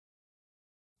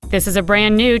This is a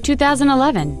brand new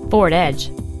 2011 Ford Edge.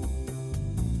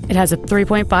 It has a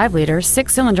 3.5-liter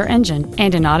 6-cylinder engine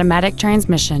and an automatic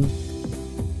transmission.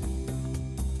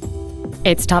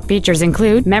 Its top features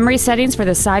include memory settings for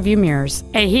the side view mirrors,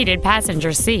 a heated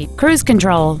passenger seat, cruise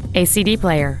control, a CD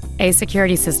player, a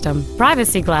security system,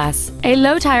 privacy glass, a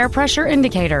low tire pressure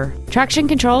indicator, traction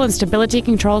control and stability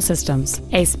control systems,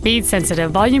 a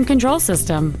speed-sensitive volume control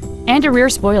system, and a rear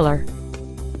spoiler.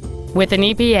 With an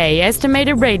EPA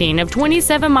estimated rating of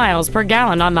 27 miles per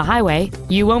gallon on the highway,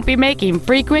 you won't be making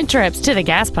frequent trips to the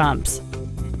gas pumps.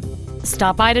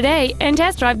 Stop by today and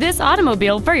test drive this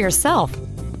automobile for yourself.